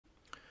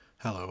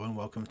Hello and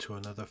welcome to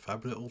another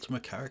Fabula Ultima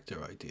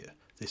character idea.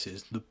 This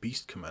is the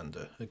Beast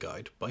Commander, a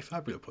guide by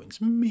Fabula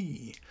Points,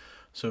 me!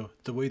 So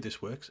the way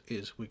this works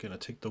is we're going to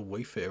take the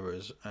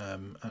Wayfarer's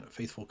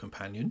faithful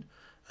companion,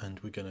 and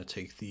we're going to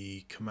take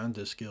the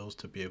commander skills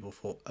to be able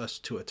for us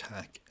to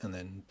attack and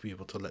then be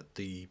able to let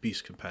the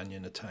Beast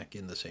Companion attack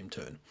in the same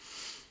turn.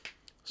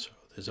 So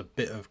there's a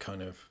bit of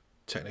kind of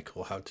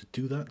technical how to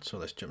do that, so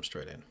let's jump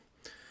straight in.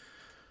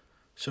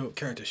 So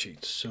character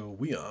sheets, so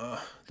we are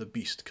the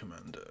Beast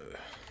Commander.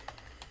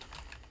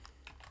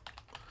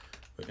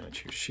 We're going to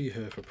choose she,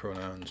 her for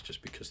pronouns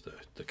just because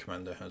the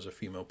commander has a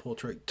female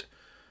portrait.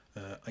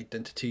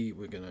 Identity,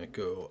 we're going to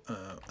go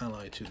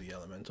ally to the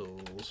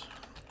elementals,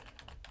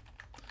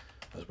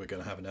 as we're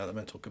going to have an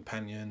elemental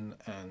companion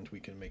and we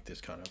can make this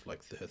kind of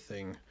like the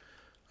thing.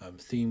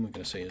 Theme, we're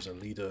going to say is a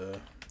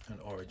leader, and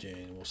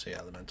origin, we'll say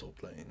elemental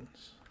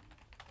planes.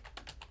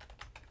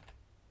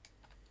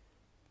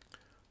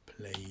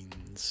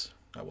 Planes.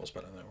 I was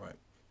spelling that right.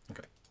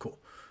 Okay, cool.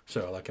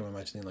 So like I'm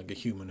imagining like a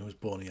human who was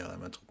born in the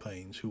elemental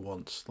planes who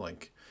wants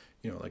like,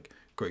 you know, like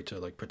greater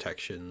like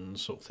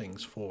protections or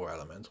things for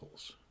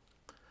elementals.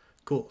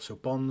 Cool. So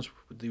bonds,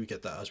 we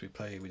get that as we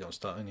play. We don't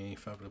start any.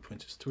 Fabula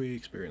points is 3,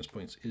 experience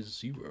points is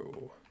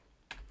 0.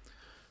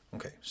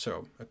 Okay,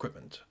 so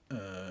equipment.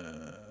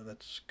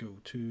 Let's go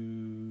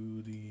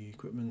to the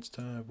equipment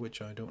tab,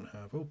 which I don't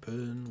have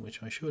open,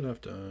 which I should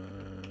have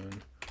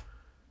done.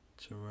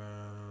 It's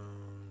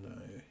around,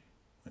 I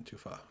went too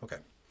far. Okay,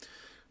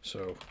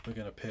 so we're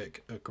going to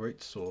pick a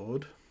great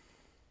sword,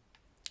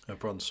 a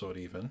bronze sword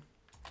even,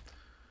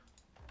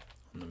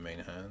 on the main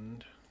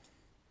hand,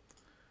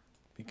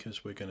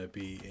 because we're going to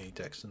be a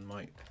Dex and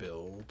Might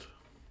build,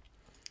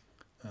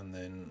 and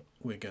then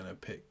we're going to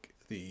pick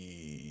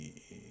the,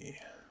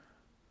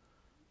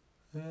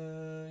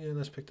 yeah,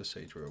 let's pick the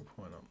Sage Robe,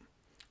 why not?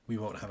 We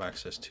won't have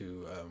access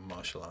to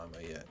martial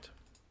armor yet,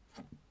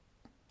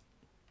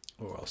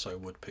 or else I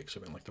would pick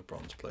something like the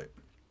bronze plate.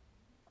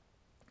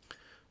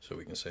 So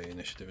we can say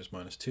initiative is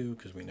 -2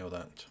 because we know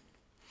that.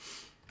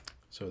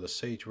 So the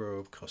Sage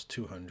Robe costs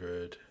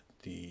 200,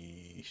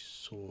 the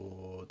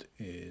sword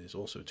is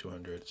also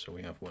 200, so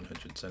we have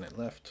 100 Zenith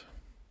left.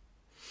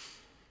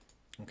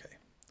 Okay,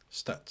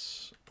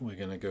 stats, we're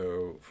going to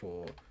go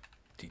for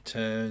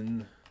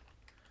D10,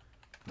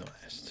 not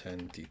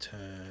S10,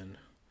 D10,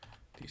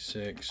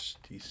 D6,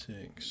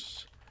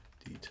 D6,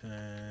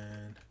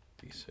 D10,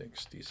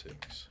 D6,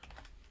 D6.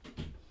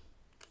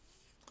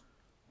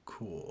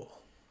 Cool.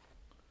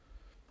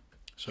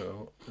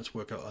 So let's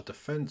work out our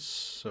defense.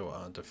 So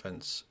our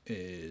defense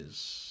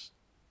is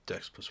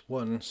Dex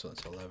 +1, so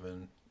that's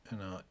 11,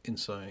 and our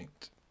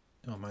insight,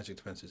 our magic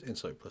defense is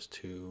insight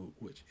 +2,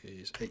 which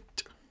is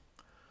 8.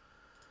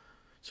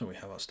 So we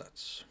have our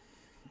stats.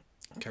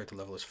 Character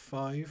level is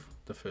 5.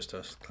 The first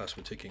class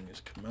we're taking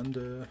is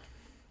Commander.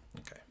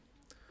 Okay,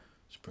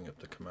 let's bring up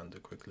the Commander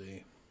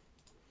quickly.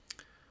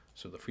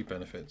 So the free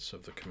benefits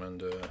of the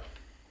Commander,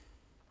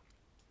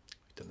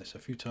 we've done this a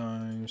few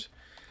times.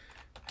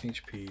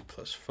 HP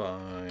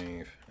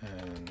 +5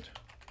 and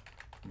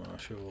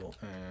martial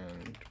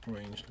and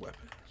ranged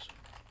weapons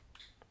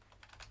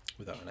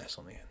without an S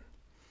on the end.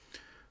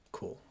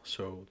 Cool.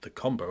 So the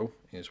combo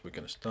is we're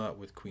going to start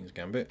with Queen's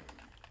Gambit.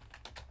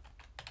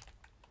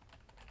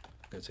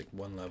 We're going to take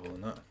 1 level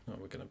in that. No,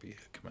 we're going to be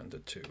Commander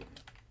 2.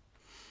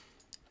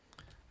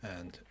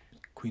 And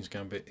Queen's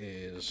Gambit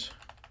is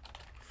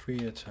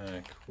free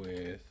attack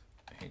with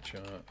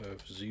HR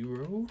of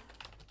 0.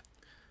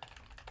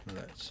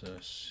 Lets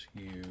us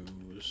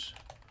use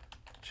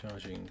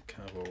charging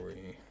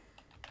cavalry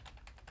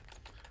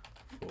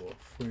for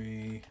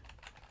free,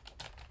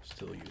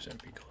 still use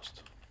MP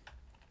cost.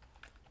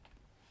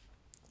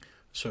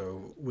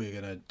 So we're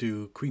going to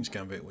do Queen's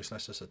Gambit, which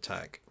lets us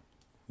attack.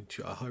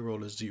 Our high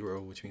roll is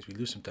 0, which means we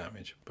lose some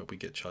damage, but we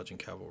get charging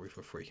cavalry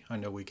for free. I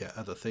know we get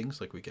other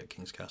things, like we get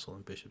King's Castle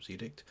and Bishop's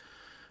Edict,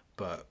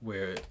 but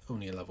we're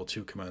only a level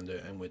 2 commander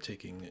and we're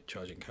taking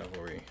charging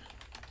cavalry.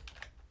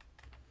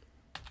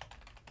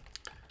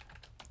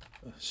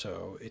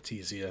 So it's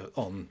easier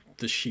on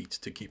the sheet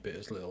to keep it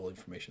as little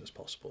information as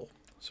possible.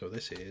 So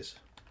this is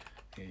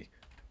a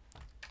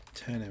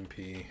 10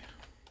 MP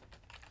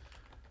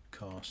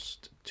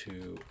cost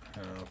to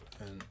have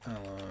an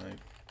ally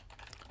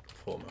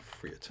perform a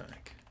free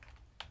attack.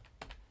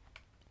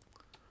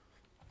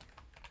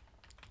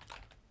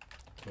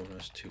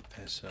 Bonus to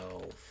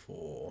SL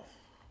for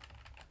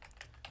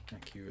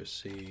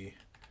accuracy,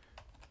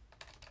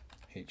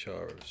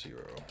 HR of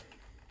 0.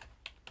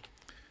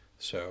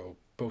 So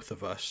both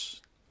of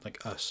us,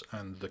 like us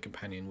and the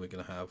companion we're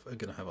going to have, are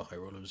going to have a high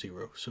roll of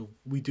 0. So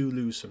we do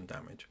lose some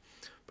damage,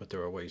 but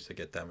there are ways to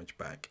get damage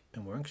back.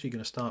 And we're actually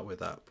going to start with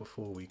that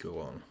before we go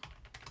on.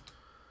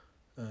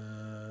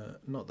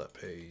 Not that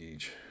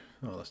page.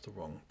 Oh, that's the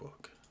wrong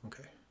book.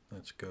 Okay,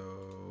 let's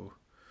go.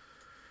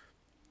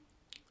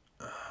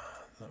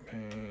 That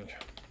page.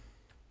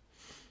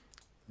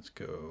 Let's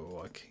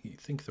go. I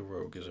think the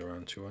rogue is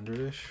around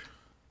 200-ish.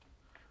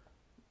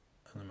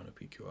 And I'm going to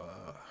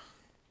PQR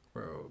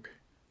rogue.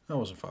 That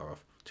wasn't far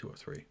off, 2 or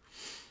 3.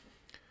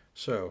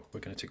 So we're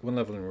going to take 1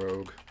 level in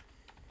Rogue,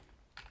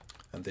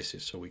 and this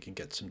is so we can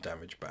get some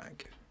damage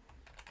back.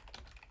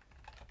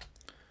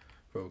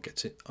 Rogue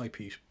gets it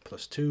IP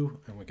 +2,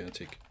 and we're going to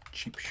take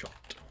Cheap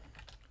Shot,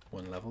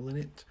 1 level in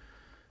it.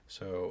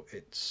 So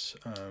it's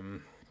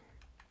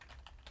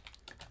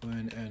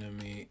when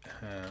enemy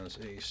has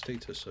a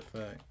status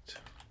effect,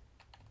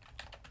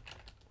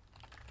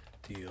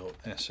 deal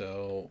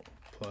SL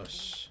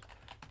plus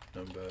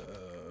number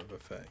of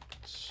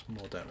effects,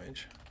 more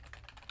damage.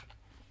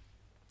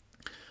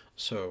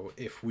 So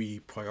if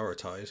we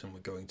prioritize, and we're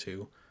going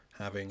to,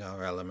 having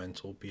our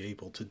elemental be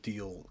able to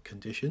deal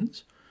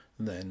conditions,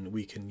 then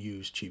we can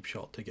use Cheap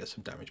Shot to get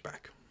some damage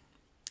back,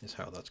 is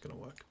how that's going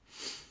to work.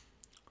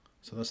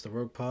 So that's the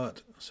rogue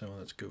part. So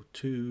let's go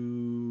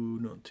to,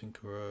 not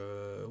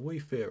Tinkerer,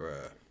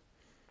 Wayfarer.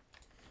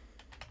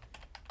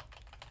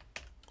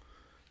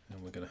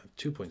 And we're going to have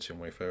 2 points in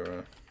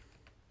Wayfarer.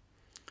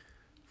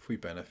 Free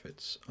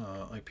benefits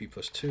are IP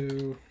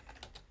 +2,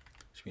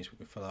 which means we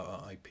can fill out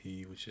our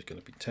IP, which is going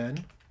to be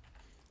 10,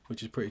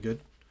 which is pretty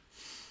good.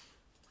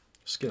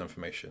 Skill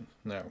information.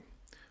 Now,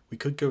 we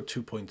could go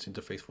 2 points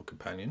into Faithful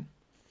Companion,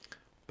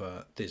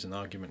 but there's an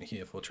argument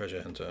here for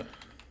Treasure Hunter,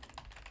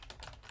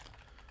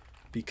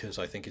 because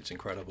I think it's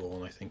incredible,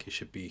 and I think it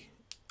should be,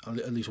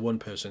 at least one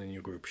person in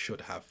your group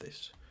should have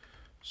this.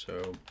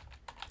 So,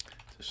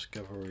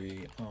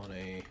 discovery on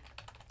a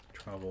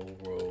travel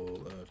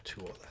roll of 2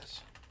 or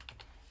less.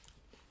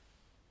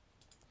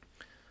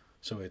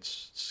 So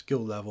it's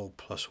skill level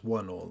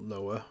 +1 or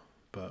lower,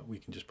 but we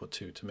can just put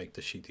 2 to make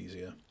the sheet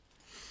easier.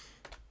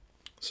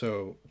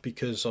 So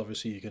because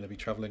obviously you're going to be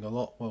traveling a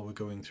lot while we're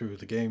going through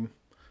the game,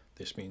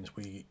 this means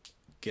we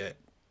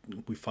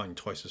find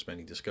twice as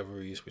many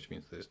discoveries, which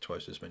means there's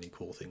twice as many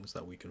cool things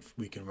that we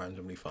can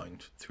randomly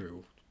find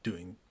through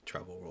doing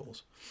travel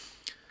rolls.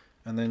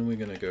 And then we're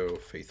going to go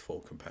Faithful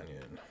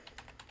Companion.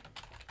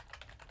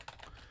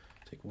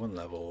 Take 1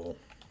 level.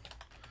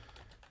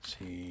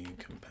 See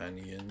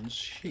Companion's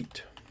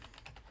sheet.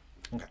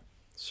 Okay,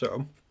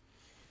 so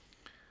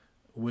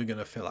we're going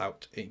to fill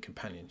out a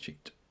companion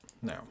sheet.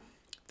 Now,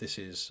 this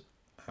is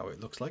how it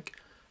looks like.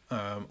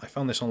 I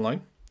found this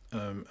online,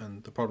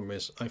 and the problem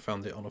is I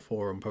found it on a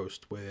forum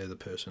post where the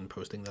person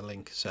posting the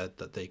link said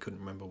that they couldn't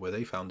remember where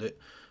they found it,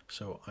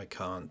 so I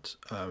can't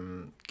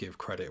give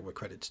credit where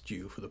credit's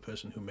due for the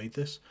person who made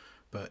this.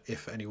 But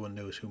if anyone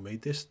knows who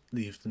made this,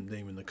 leave the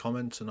name in the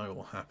comments and I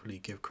will happily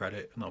give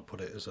credit, and I'll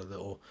put it as a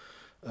little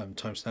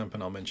timestamp,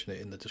 and I'll mention it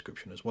in the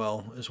description as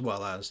well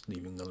as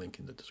leaving the link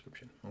in the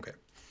description. Okay,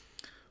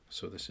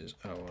 so this is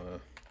our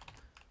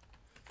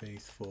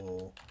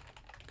Faithful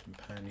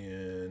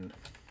Companion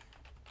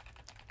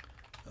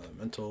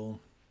elemental.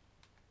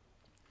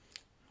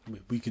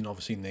 We can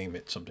obviously name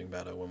it something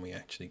better when we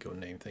actually go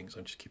name things.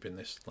 I'm just keeping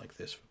this like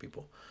this for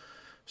people.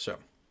 So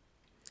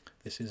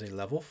this is a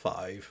level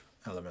 5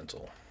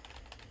 elemental.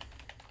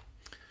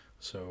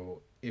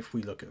 So if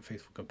we look at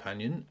Faithful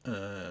Companion,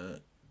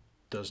 it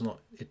does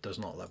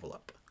not level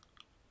up,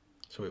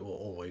 so it will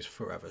always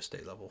forever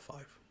stay level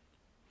 5.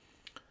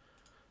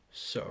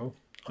 So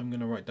I'm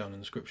going to write down in the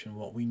description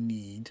what we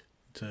need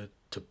to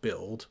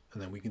build,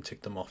 and then we can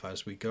tick them off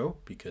as we go,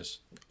 because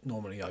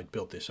normally I'd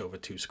build this over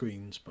 2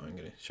 screens, but I'm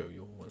going to show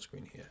you 1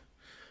 screen here.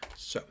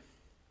 So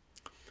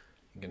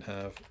you can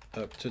have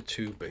up to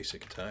 2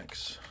 basic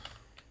attacks.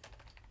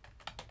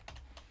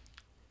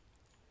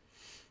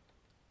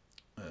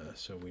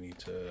 So we need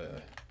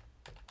to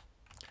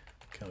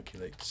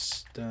calculate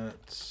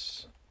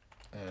stats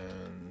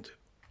and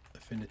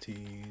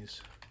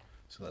affinities.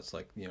 So that's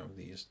like, you know,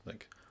 these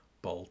like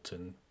bolt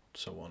and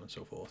so on and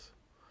so forth.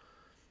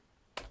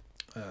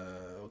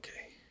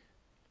 Okay.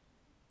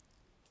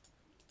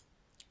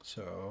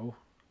 So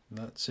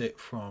that's it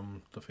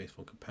from the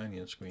Faithful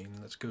Companion screen.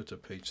 Let's go to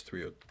page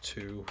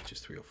 302, which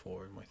is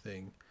 304 in my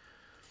thing.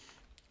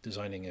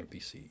 Designing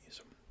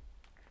NPCs.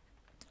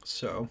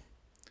 So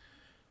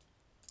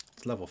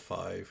it's level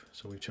 5,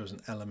 so we've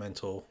chosen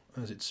elemental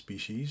as its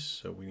species,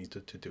 so we need to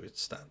do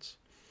its stats.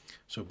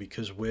 So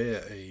because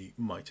we're a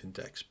might and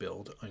dex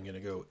build, I'm going to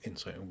go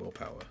insight and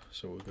willpower.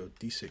 So we'll go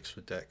d6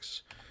 for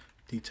dex,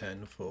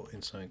 d10 for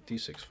insight,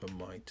 d6 for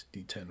might,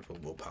 d10 for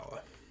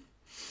willpower.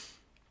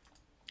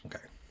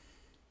 Okay,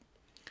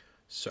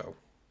 so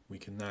we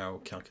can now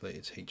calculate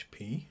its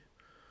HP.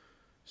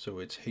 So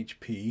its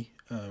HP,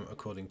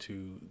 according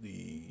to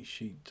the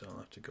sheet, I'll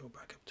have to go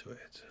back up to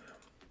it.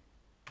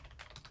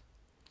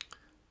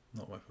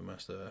 Not Weapon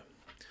Master.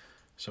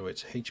 So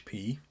its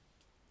HP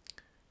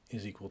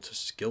is equal to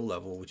skill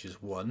level, which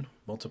is 1,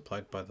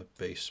 multiplied by the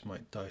base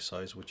might die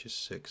size, which is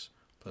 6,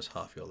 plus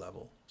half your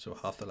level. So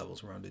half the level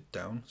is rounded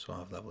down, so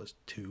half level is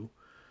 2.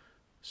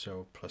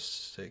 So plus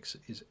 6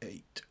 is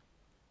 8.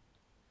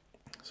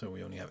 So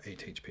we only have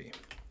 8 HP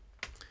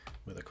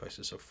with a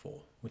crisis of 4,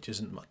 which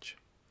isn't much.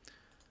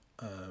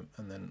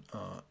 And then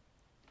our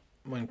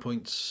mind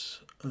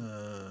points.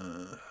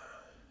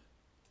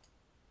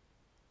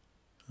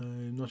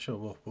 I'm not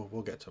sure.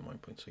 We'll get to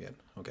mind points again.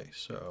 Okay,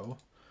 so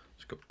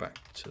let's go back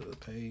to the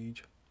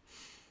page.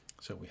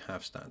 So we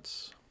have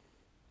stats.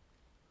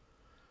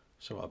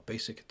 So our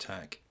basic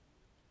attack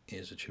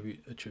is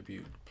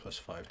attribute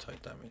 +5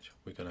 type damage.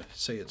 We're going to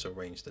say it's a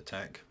ranged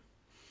attack,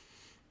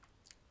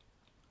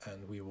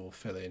 and we will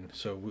fill in.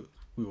 So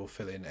we will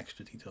fill in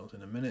extra details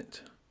in a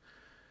minute.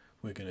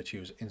 We're going to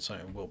choose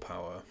insight and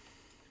willpower.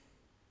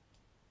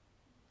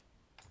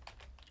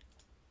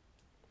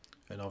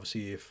 And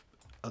obviously, if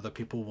other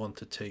people want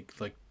to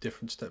take like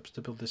different steps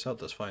to build this out,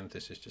 that's fine.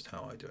 This is just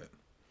how I do it.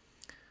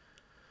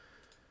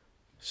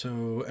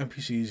 So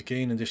NPCs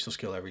gain additional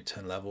skill every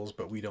 10 levels,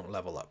 but we don't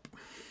level up.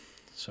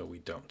 So we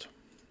don't.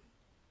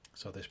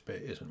 So this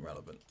bit isn't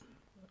relevant.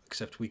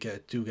 Except we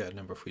do get a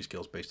number of free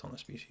skills based on the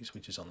species,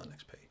 which is on the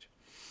next page.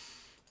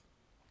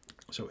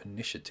 So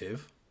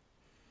initiative,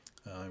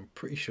 I'm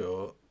pretty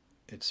sure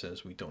it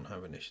says we don't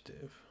have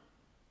initiative.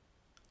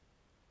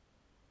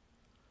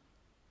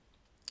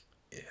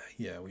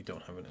 Yeah, we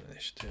don't have an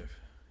initiative.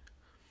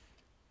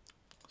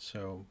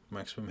 So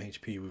maximum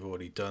HP we've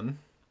already done.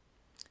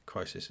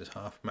 Crisis is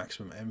half.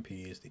 Maximum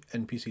MP is the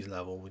NPC's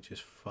level, which is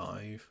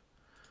 5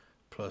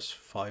 plus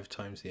 5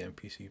 times the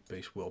NPC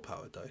base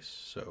willpower dice.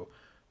 So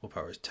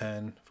willpower is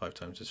 10, 5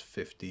 times is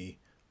 50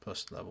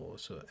 plus level,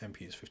 so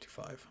MP is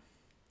 55.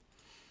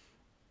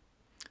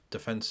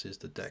 Defense is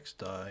the dex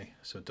die,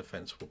 so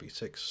defense will be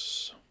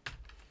 6.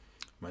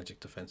 Magic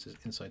defense is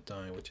insight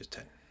die, which is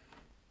 10.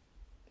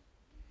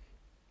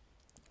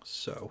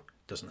 So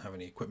it doesn't have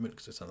any equipment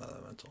because it's an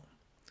elemental.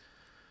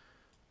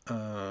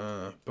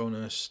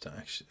 Bonus to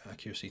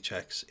accuracy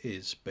checks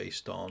is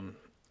based on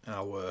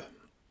our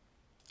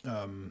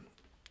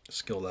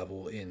skill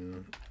level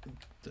in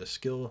the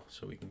skill,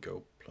 so we can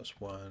go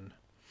 +1.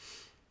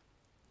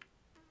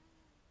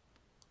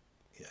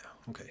 Yeah,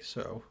 okay,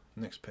 so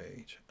next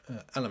page.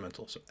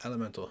 Elemental. So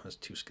elemental has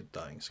 2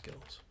 dying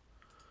skills.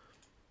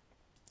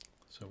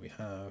 So we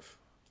have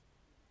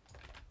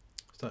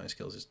starting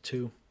skills is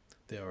 2.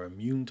 They are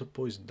immune to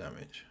poison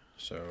damage.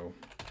 So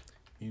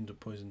immune to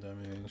poison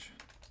damage.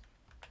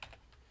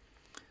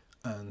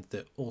 And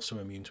they're also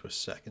immune to a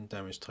second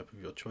damage type of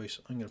your choice.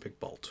 I'm going to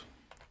pick Bolt,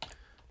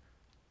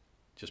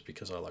 just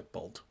because I like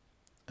Bolt.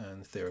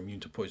 And they're immune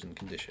to poison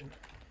condition.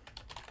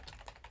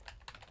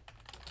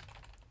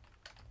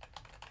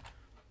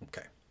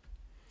 Okay.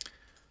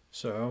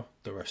 So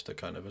the rest are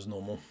kind of as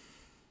normal.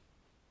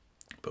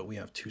 But we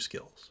have 2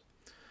 skills.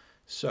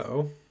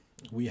 So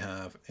we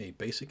have a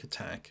basic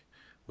attack,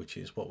 which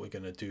is what we're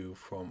going to do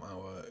from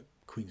our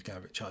Queen's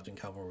Gambit Charging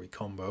Cavalry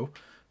combo.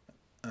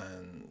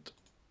 And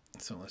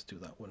so let's do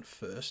that one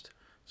first.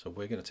 So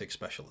we're going to take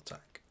special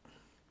attack.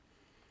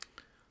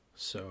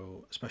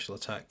 So special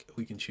attack,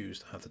 we can choose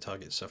to have the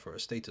target suffer a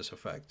status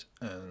effect,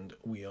 and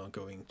we are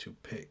going to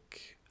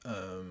pick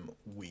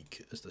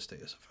weak as the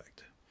status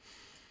effect.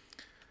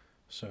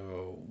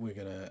 So we're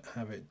going to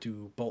have it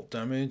do bolt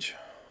damage,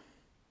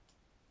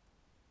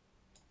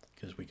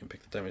 because we can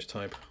pick the damage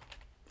type.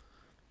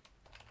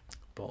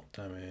 Bolt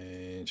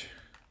damage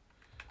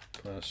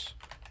plus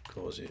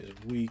causes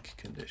weak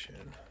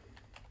condition.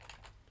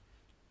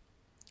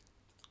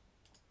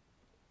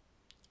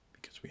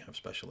 We have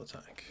special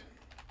attack.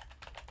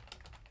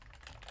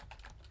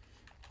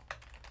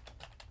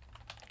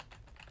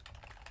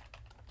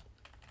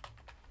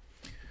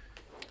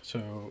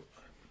 So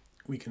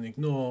we can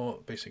ignore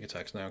basic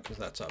attacks now because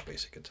that's our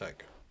basic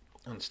attack.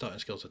 And starting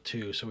skills are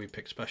 2, so we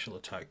pick special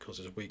attack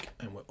causes weak,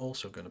 and we're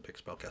also going to pick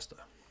spellcaster.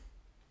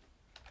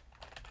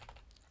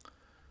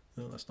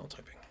 No, that's not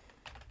typing.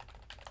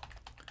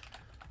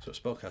 So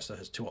spellcaster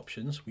has 2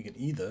 options. We can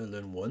either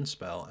learn 1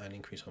 spell and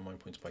increase our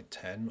mind points by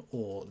 10,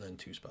 or learn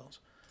 2 spells.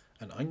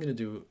 And I'm going to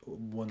do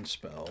 1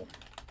 spell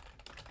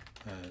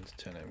and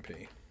 10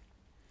 MP,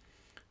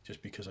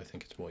 just because I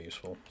think it's more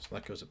useful. So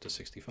that goes up to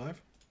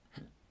 65.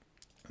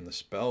 And the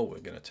spell we're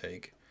going to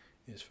take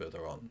is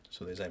further on.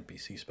 So there's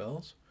NPC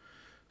spells.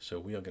 So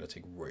we are going to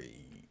take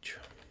Rage.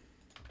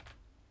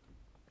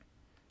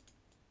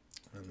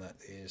 And that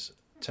is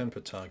 10 per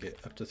target,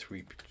 up to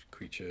 3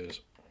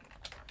 creatures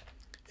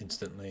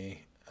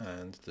instantly.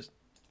 And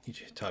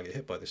each target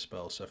hit by this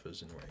spell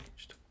suffers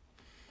enraged.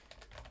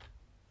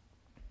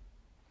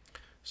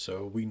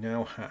 So we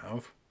now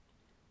have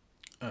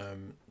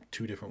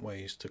 2 different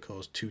ways to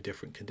cause 2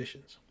 different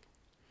conditions.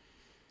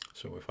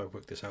 So if I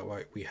work this out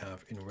right, we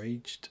have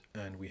enraged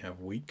and we have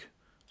weak.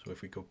 So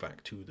if we go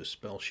back to the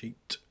spell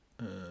sheet,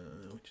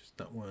 which is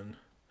that one.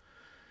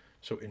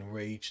 So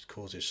enraged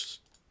causes,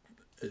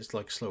 it's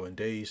like slow and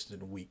dazed,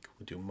 and weak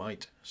would do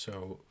might.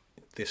 So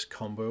this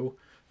combo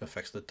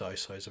affects the die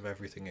size of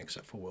everything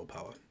except for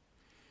willpower.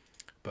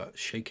 But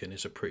shaken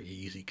is a pretty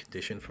easy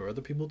condition for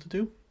other people to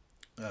do.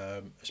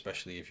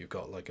 Especially if you've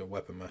got like a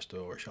weapon master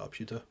or a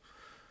sharpshooter.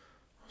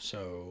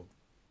 So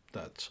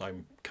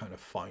I'm kind of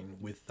fine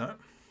with that.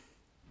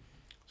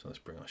 So let's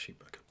bring our sheet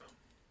back up.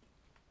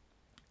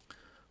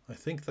 I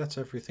think that's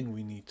everything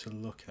we need to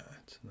look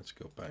at. Let's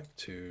go back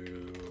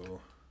to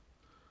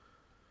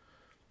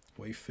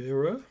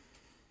Wayfarer.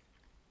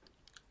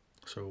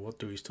 So what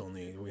do we still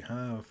need? We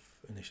have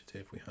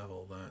initiative, we have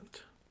all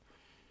that.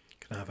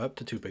 Can have up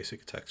to 2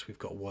 basic attacks. We've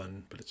got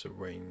 1, but it's a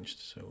ranged,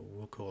 so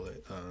we'll call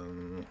it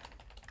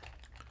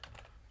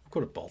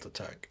call it bolt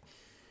attack.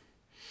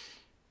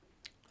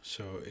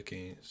 So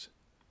against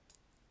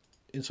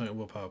insight and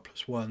willpower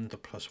 +1. The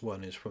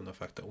 +1 is from the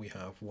fact that we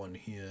have one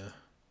here.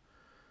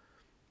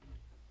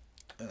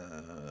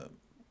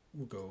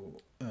 We'll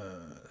go.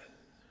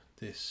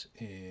 This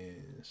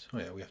is. Oh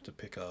yeah, we have to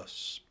pick our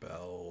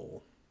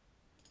spell.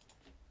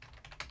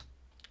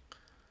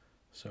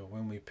 So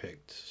when we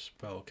picked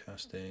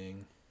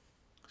spellcaster,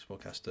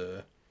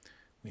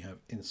 we have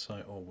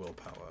insight or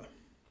willpower.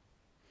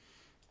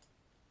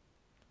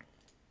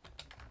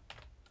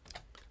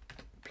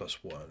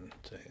 +1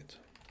 to hit.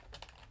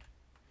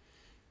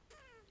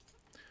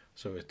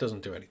 So it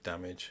doesn't do any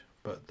damage,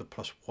 but the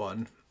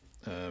 +1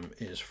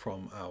 is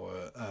from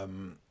our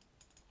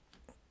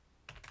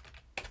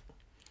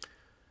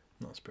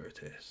not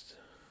spiritist.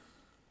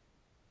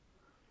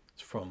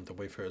 It's from the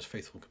Wayfarer's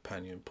Faithful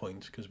Companion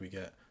point, because we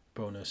get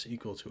bonus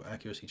equal to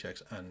accuracy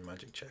checks and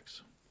magic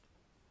checks.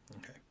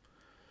 Okay,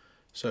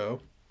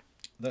 so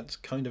that's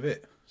kind of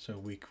it. So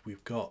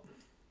we've got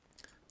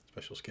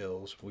special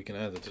skills. We can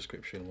add the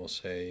description. We'll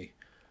say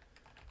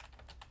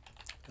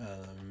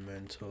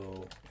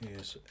elemental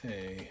is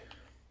a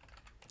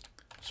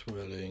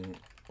swirling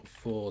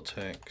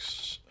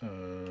vortex,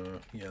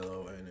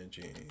 yellow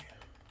energy.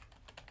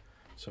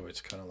 So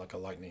it's kind of like a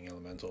lightning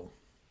elemental.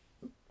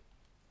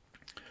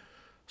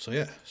 So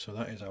yeah, so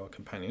that is our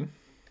companion.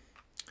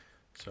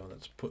 So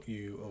let's put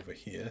you over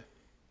here.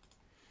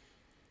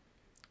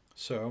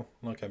 So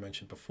like I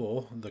mentioned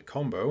before, the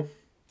combo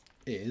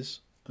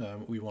is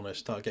we want to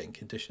start getting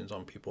conditions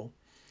on people.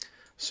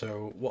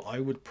 So what I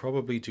would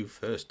probably do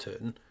first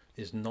turn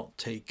is not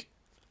take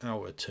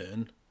our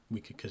turn,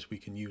 because we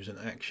can use an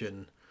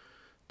action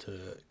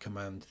to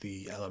command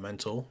the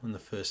elemental, and the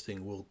first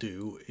thing we'll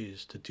do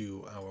is to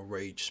do our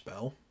rage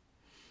spell.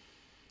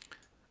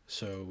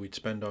 So we'd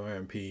spend our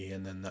MP,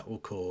 and then that will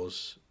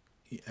cause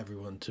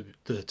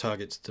the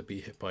targets to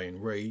be hit by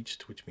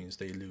enraged, which means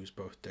they lose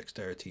both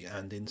dexterity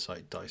and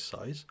insight dice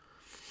size.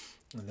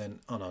 And then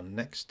on our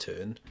next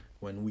turn,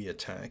 when we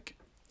attack,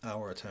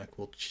 our attack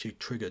will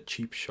trigger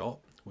cheap shot,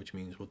 which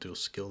means we'll do a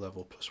skill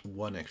level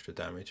 +1 extra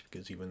damage,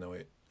 because even though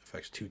it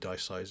affects 2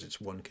 dice size, it's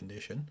 1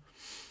 condition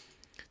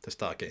to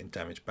start getting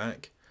damage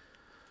back.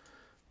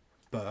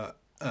 But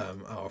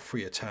our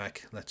free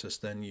attack lets us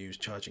then use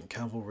charging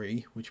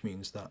cavalry, which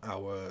means that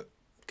our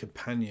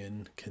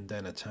companion can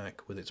then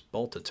attack with its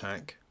bolt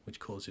attack, which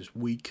causes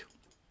weak,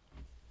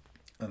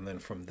 and then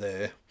from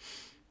there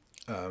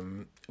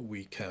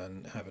we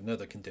can have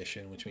another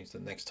condition, which means the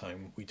next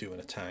time we do an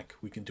attack,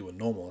 we can do a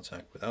normal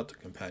attack without the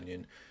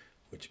companion,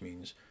 which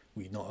means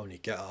we not only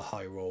get a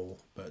high roll,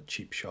 but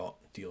cheap shot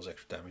deals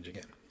extra damage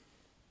again.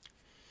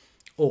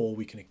 Or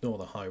we can ignore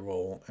the high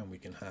roll and we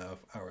can have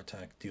our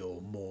attack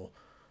deal more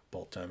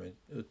bolt damage,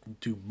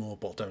 do more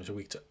bolt damage a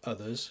week to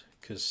others.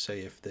 Because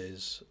say if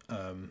there's,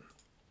 I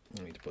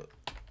need to put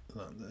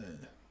that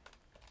there.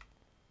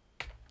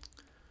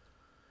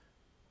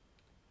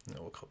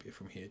 No, we'll copy it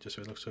from here just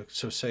so it looks like.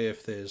 So say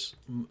if there's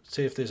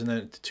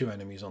two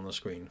enemies on the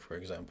screen, for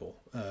example,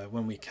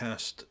 when we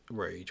cast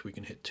rage, we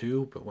can hit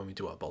 2, but when we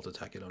do our bolt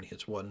attack, it only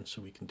hits 1.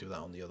 So we can do that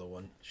on the other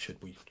one,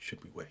 should we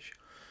wish.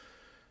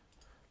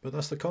 But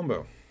that's the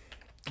combo,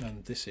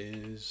 and this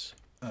is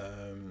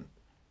the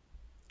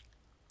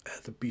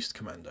Beast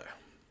Commander.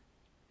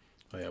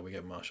 Oh yeah, we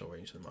get martial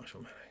range and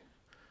martial melee.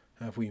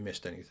 Have we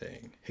missed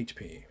anything?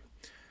 HP.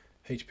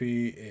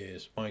 HP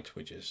is might,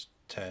 which is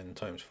 10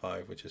 times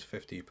 5, which is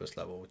 50, plus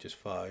level, which is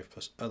 5,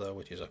 plus other,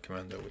 which is our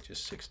commander, which is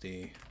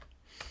 60.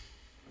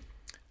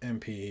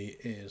 MP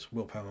is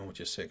willpower,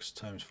 which is 6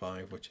 times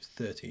 5, which is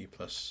 30,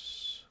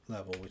 plus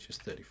level, which is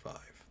 35,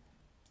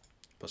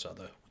 plus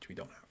other, which we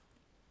don't have.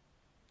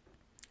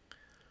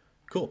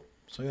 Cool.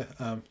 So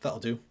yeah, that'll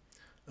do.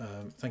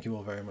 Thank you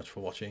all very much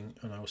for watching,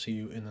 and I will see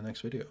you in the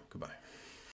next video. Goodbye.